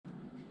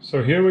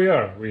So here we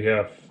are, we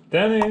have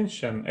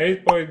 10-inch and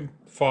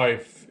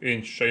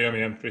 8.5-inch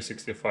Xiaomi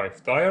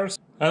m365 tires.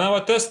 And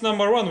our test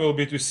number one will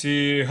be to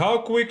see how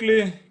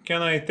quickly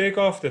can I take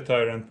off the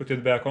tire and put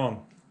it back on.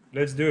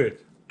 Let's do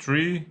it.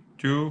 3,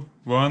 2,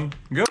 1,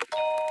 go!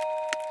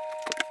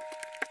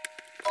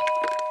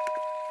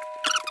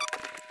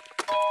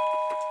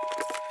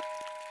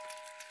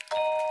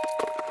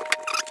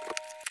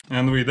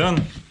 And we're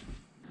done.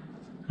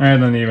 I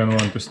don't even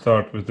want to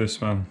start with this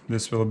one.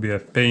 This will be a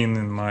pain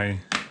in my...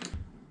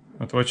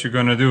 But what you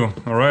gonna do?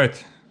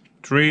 Alright.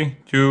 3,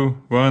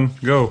 2, 1,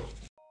 go!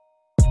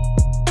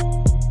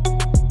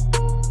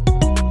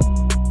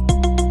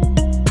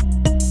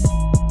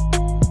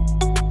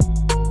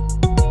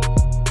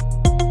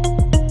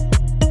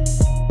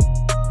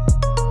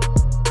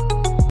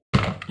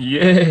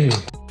 Yay!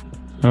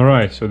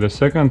 Alright, so the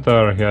second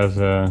tire has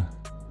a...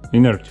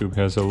 inner tube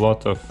has a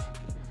lot of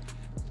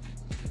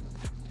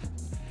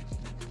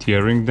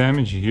tearing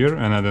damage here,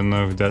 and I don't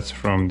know if that's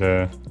from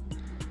the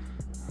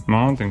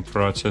mounting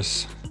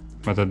process,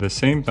 but at the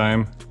same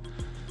time,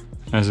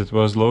 as it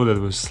was loaded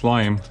with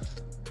slime,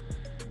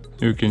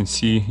 you can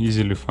see,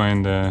 easily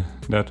find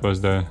that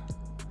was the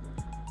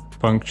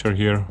puncture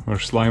here where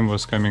slime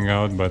was coming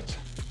out, but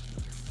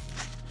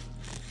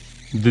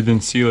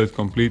didn't seal it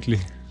completely.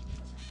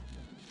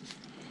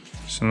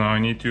 So now I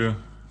need to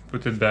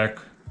put it back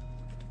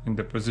in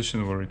the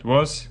position where it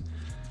was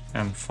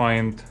and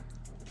find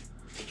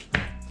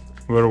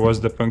where was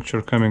the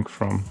puncture coming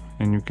from.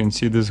 And you can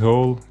see this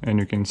hole, and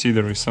you can see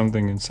there is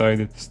something inside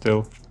it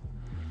still.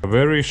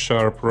 Very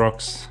sharp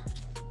rocks.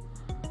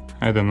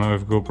 I don't know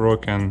if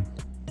GoPro can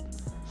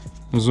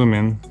zoom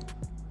in,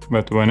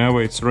 but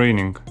whenever it's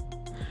raining,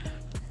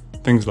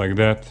 things like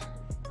that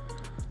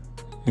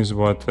is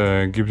what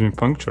gives me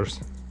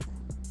punctures.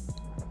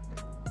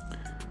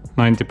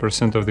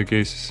 90% of the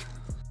cases.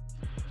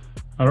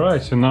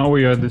 Alright, so now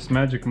we are at this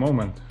magic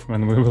moment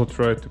when we will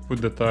try to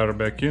put the tire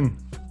back in.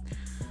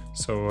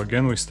 So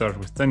again we start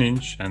with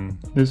 10-inch, and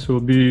this will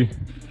be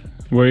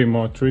way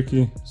more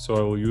tricky, so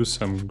I will use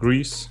some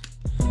grease.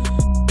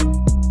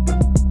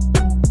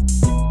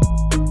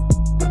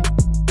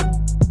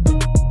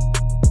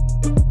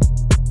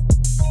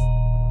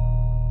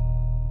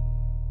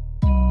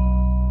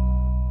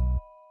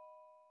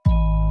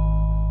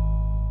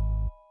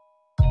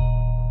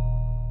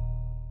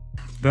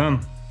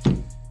 Done.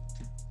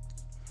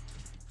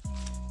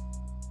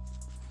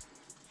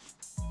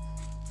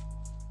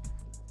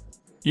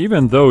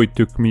 Even though it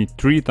took me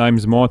 3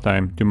 times more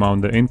time to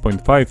mount the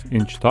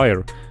 8.5-inch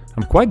tire,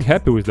 I'm quite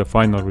happy with the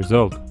final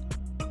result.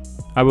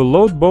 I will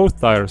load both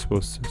tires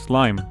with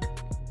slime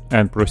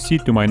and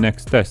proceed to my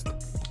next test.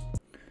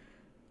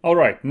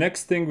 Alright,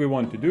 next thing we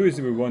want to do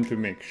is we want to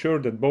make sure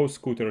that both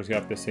scooters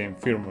have the same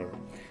firmware.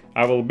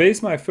 I will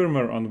base my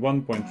firmware on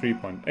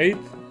 1.3.8.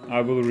 I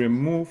will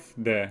remove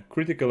the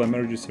critical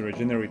emergency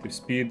regenerative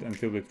speed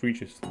until it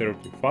reaches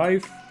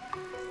 35.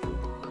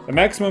 The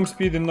maximum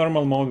speed in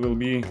normal mode will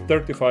be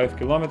 35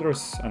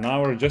 kilometers an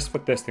hour just for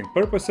testing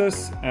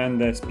purposes, and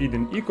the speed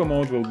in eco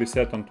mode will be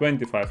set on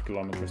 25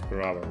 kilometers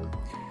per hour.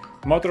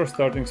 Motor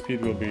starting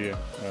speed will be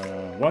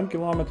 1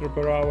 kilometer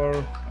per hour,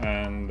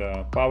 and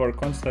power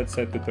constant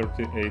set to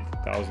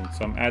 38,000,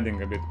 so I'm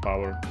adding a bit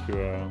power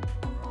to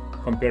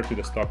compared to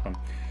the stock one.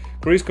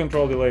 Cruise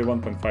control delay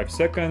 1.5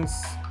 seconds.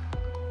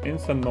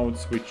 Instant mode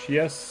switch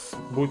yes.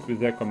 Boot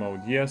with eco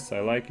mode yes,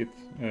 I like it.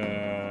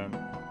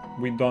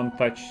 We don't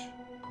touch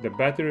the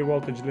battery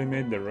voltage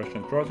limit, the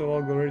Russian throttle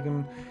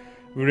algorithm.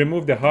 We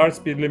remove the hard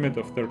speed limit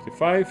of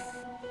 35,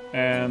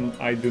 and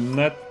I do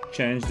not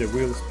change the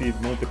wheel speed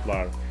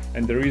multiplier.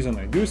 And the reason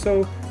I do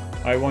so,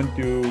 I want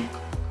to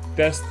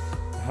test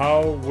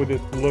how would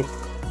it look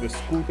the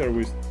scooter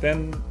with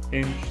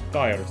 10-inch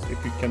tires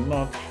if you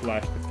cannot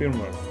flash the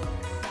firmware.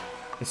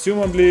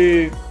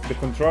 Assumably the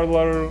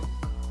controller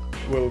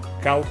will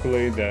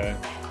calculate the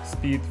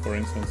speed, for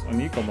instance, on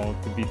eco mode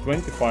to be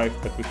 25,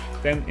 but with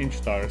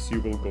 10-inch tires you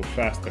will go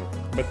faster.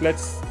 But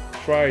let's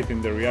try it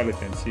in the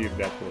reality and see if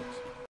that works.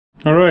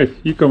 Alright,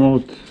 eco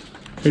mode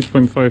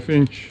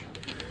 8.5-inch.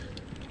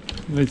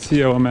 Let's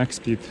see our max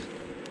speed.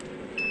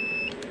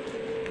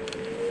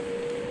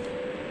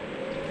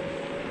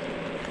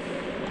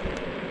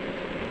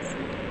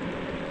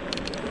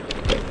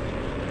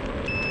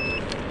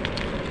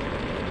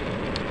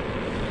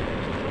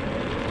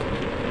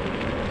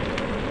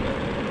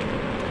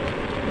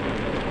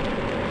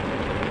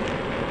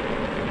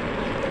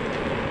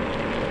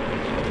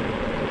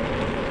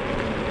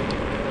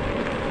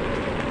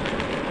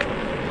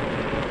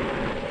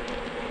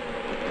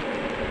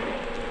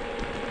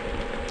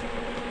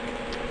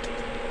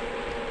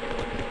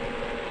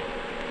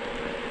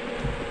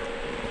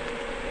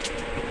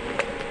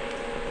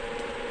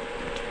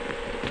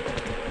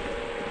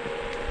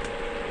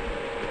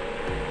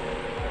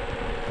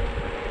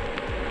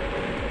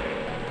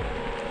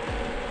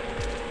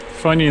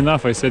 Funny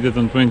enough, I set it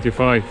on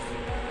 25,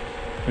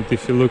 but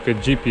if you look at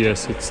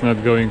GPS, it's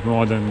not going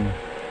more than,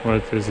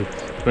 what is it,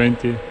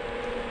 20,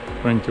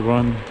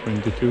 21,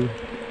 22.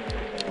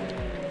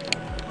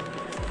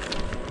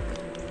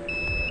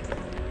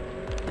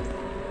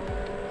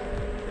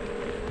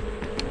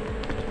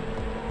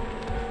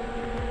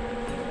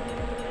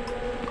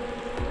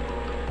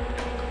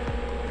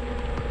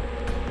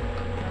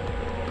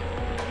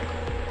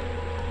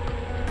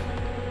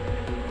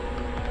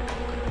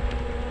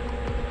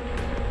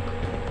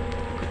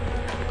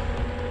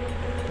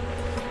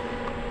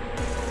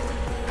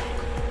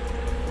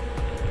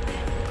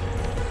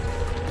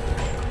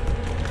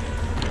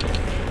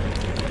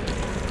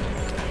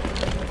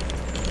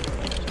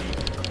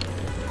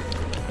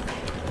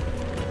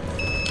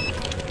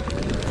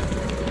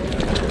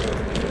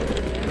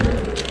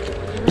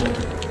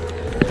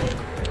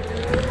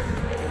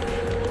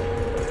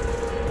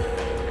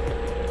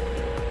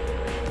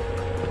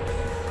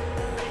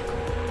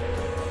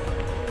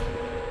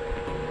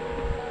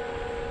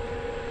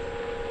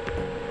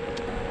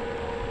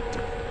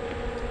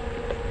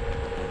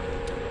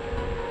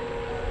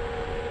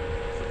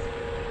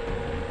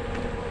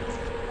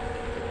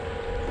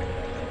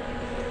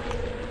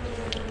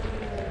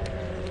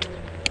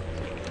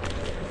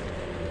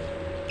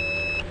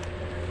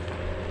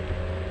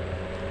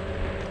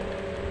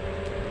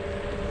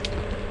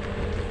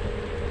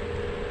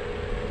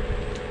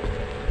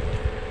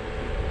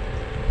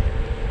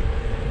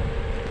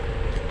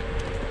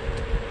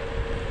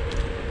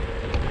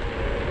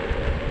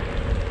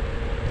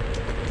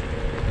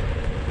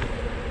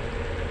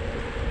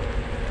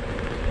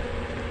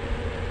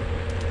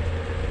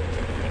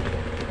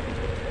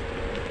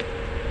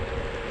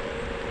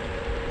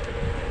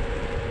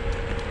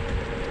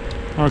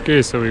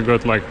 Okay, so we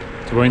got like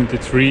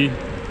 23,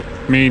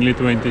 mainly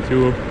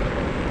 22.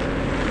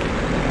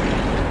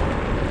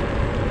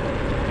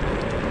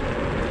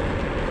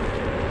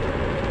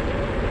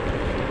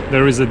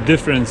 There is a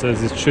difference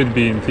as it should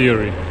be in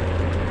theory.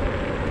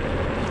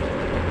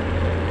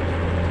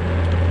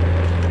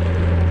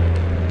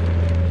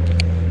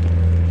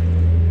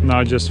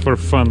 Now just for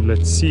fun,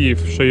 let's see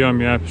if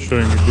Xiaomi app is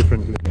showing it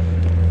differently.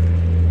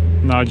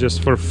 Now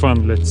just for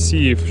fun, let's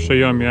see if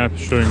Xiaomi app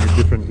is showing it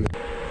differently.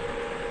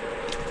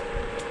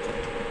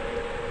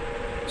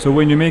 So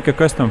when you make a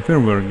custom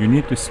firmware, you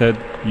need to set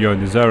your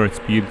desired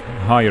speed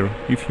higher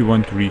if you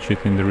want to reach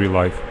it in the real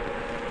life.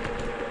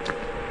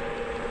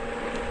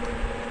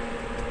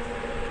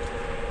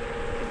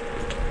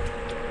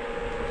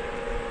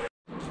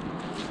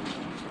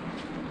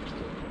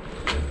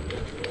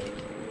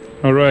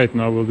 Alright,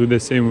 now we'll do the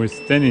same with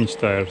 10-inch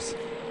tires.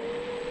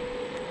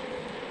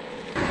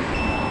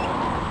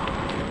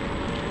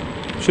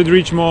 Should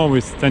reach more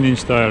with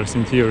 10-inch tires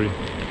in theory.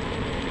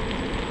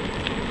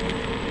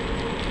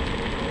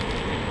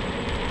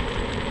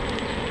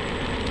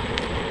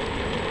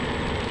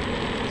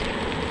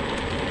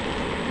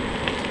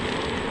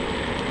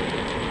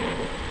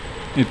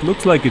 It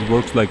looks like it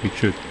works like it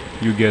should.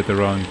 You get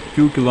around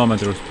 2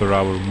 km per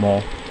hour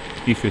more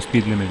if your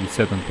speed limit is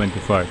set on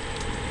 25.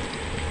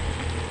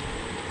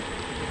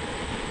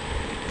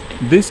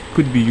 This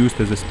could be used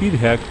as a speed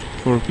hack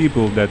for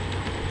people that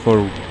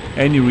for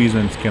any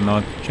reasons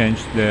cannot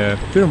change the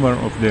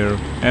firmware of their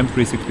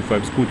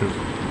m365 scooters.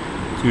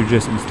 So you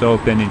just install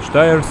 10-inch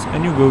tires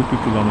and you go 2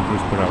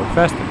 km per hour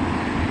faster.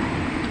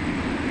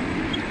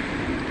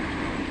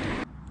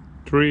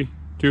 3,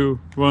 2,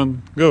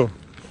 1, go!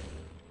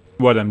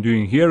 What I'm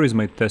doing here is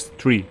my test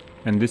 3,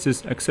 and this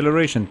is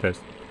acceleration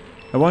test.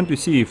 I want to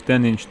see if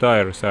 10-inch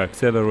tires are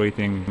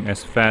accelerating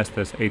as fast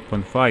as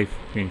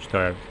 8.5-inch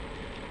tires.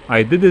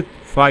 I did it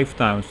 5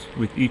 times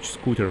with each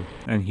scooter,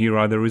 and here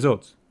are the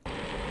results.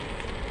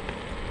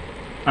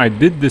 I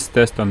did this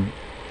test on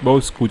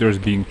both scooters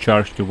being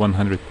charged to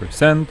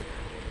 100%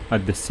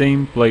 at the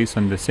same place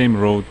on the same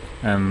road,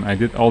 and I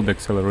did all the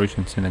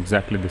accelerations in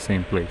exactly the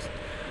same place.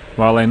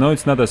 While I know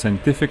it's not a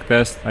scientific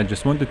test, I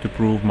just wanted to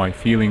prove my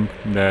feeling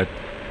that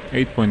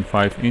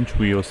 8.5-inch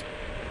wheels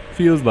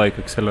feels like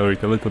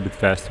accelerate a little bit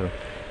faster,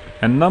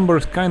 and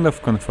numbers kind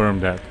of confirm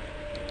that.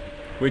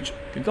 Which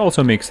it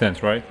also makes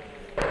sense, right?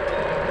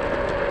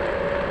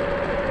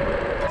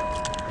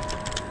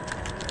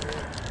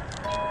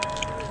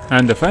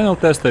 And the final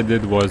test I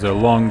did was a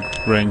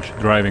long-range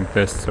driving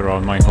test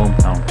around my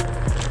hometown.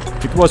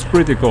 It was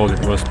pretty cold,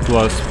 it was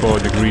plus 4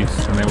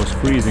 degrees and I was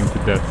freezing to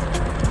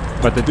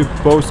death. But I took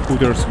both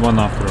scooters one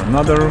after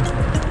another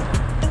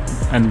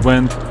and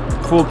went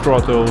full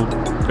throttle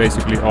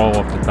basically all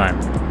of the time.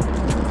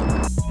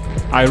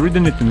 I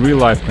ridden it in real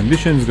life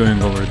conditions,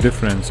 going over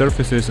different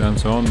surfaces and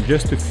so on,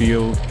 just to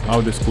feel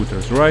how the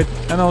scooters ride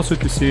and also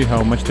to see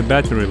how much the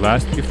battery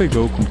lasts if I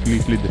go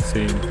completely the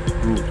same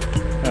route.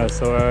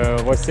 So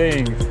I was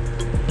saying,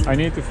 I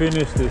need to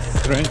finish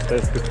this range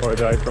test before I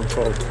die from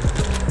cold.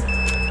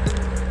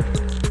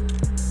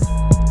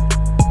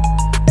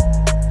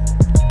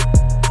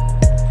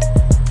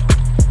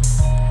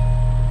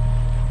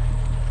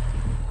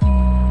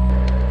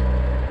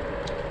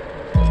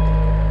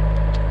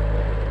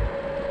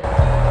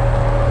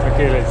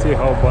 Okay, let's see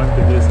how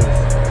bumpy this is.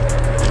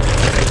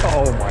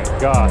 Oh my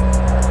god.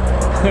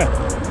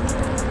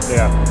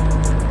 Yeah.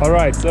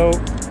 Alright, so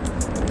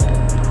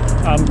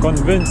I'm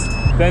convinced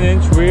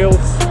 10-inch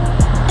wheels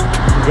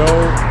go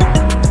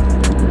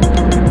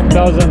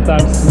 1,000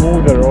 times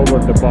smoother over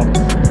the bumps.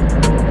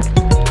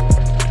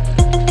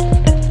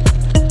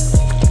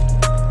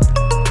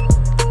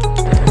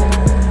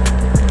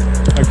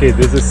 Okay,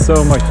 this is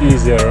so much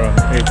easier on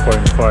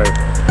 8.5.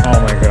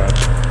 Oh my god.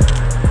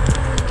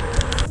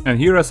 And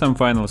here are some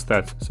final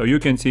stats. So you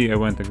can see I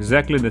went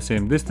exactly the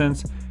same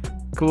distance,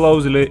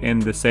 closely in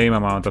the same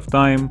amount of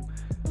time.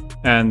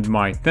 And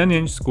my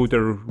 10-inch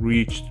scooter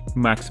reached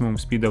maximum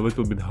speed a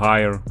little bit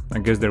higher. I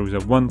guess there was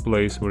one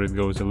place where it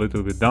goes a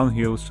little bit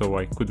downhill, so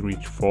I could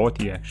reach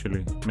 40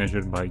 actually,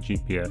 measured by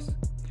GPS.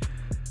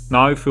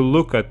 Now if you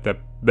look at the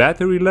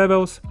battery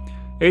levels,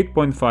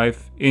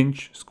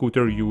 8.5-inch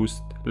scooter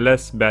used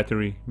less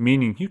battery,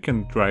 meaning you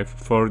can drive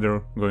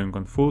further going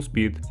on full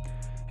speed,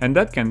 and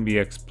that can be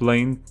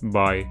explained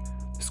by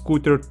the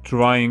scooter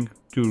trying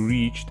to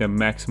reach the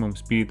maximum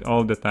speed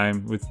all the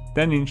time with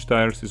 10-inch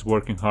tires is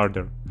working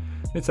harder.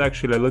 It's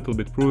actually a little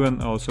bit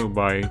proven also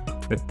by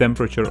the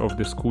temperature of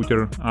the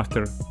scooter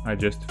after I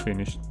just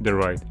finished the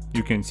ride.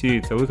 You can see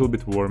it's a little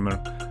bit warmer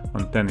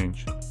on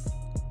 10-inch.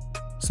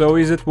 So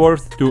is it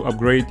worth to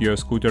upgrade your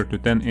scooter to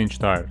 10-inch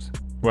tires?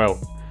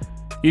 Well,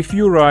 if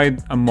you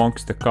ride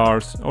amongst the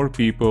cars or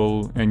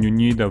people and you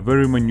need a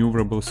very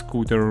maneuverable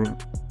scooter,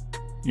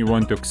 you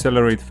want to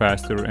accelerate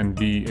faster and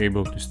be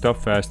able to stop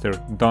faster,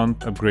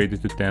 don't upgrade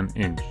it to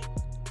 10-inch.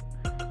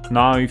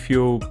 Now if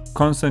you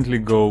constantly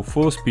go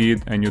full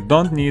speed and you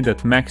don't need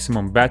that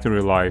maximum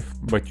battery life,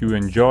 but you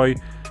enjoy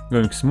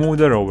going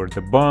smoother over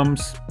the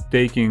bumps,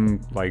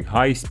 taking like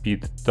high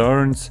speed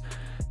turns,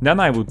 then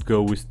I would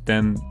go with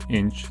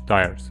 10-inch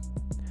tires.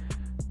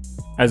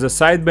 As a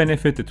side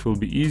benefit, it will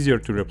be easier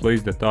to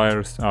replace the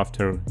tires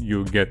after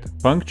you get a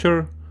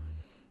puncture,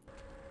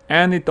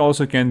 and it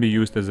also can be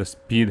used as a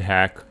speed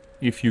hack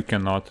if you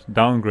cannot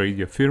downgrade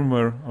your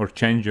firmware or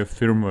change your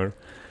firmware.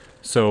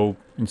 So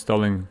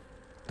installing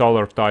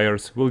taller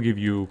tires will give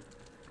you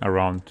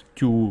around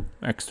 2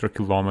 extra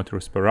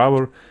kilometers per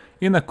hour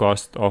in a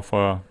cost of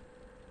a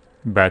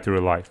battery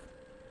life.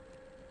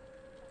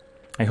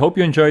 I hope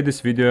you enjoyed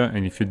this video,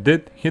 and if you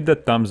did, hit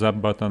that thumbs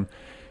up button.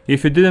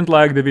 If you didn't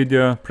like the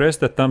video, press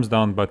the thumbs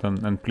down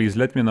button, and please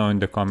let me know in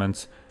the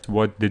comments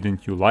what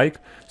didn't you like,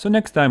 so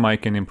next time I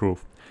can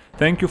improve.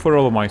 Thank you for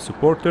all of my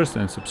supporters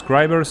and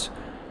subscribers.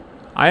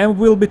 I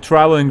will be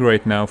traveling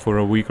right now for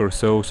a week or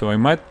so, so I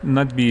might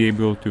not be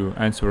able to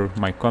answer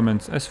my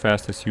comments as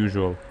fast as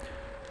usual.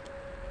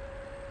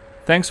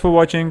 Thanks for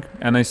watching,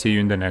 and I see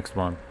you in the next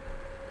one.